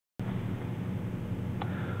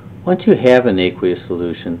Once you have an aqueous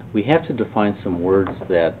solution, we have to define some words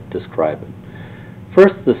that describe it.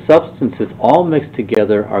 First, the substances all mixed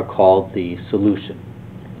together are called the solution.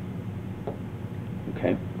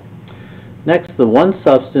 Okay. Next, the one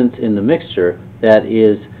substance in the mixture that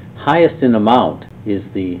is highest in amount is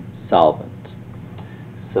the solvent.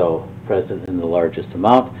 So, present in the largest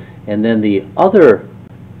amount. And then the other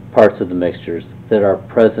parts of the mixtures that are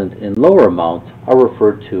present in lower amounts are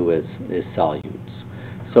referred to as solutes.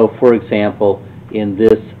 So, for example, in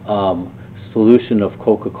this solution of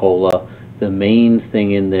Coca-Cola, the main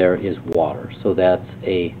thing in there is water, so that's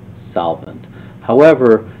a solvent.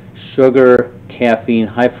 However, sugar, caffeine,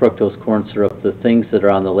 high fructose corn syrup, the things that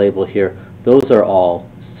are on the label here, those are all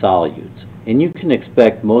solutes. And you can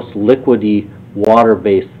expect most liquidy,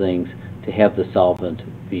 water-based things to have the solvent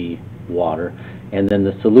be water. And then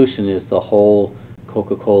the solution is the whole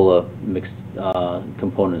Coca-Cola mixed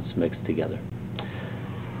components mixed together.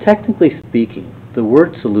 Technically speaking, the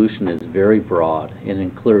word solution is very broad and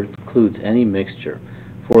includes any mixture.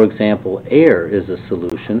 For example, air is a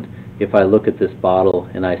solution. If I look at this bottle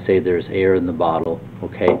and I say there's air in the bottle,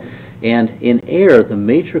 okay? And in air, the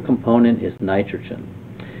major component is nitrogen.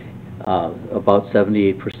 About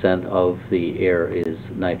 78% of the air is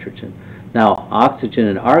nitrogen. Now, oxygen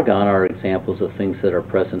and argon are examples of things that are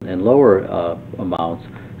present in lower amounts.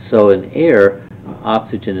 So in air,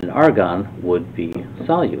 oxygen and argon would be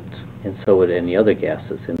solutes, and so would any other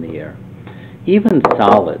gases in the air. Even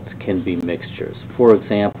solids can be mixtures. For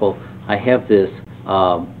example, I have this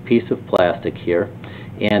piece of plastic here,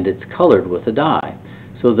 and it's colored with a dye.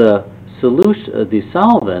 So the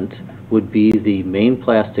solvent would be the main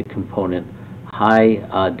plastic component,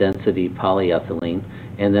 high density polyethylene,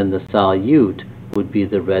 and then the solute would be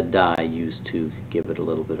the red dye used to give it a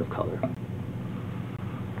little bit of color.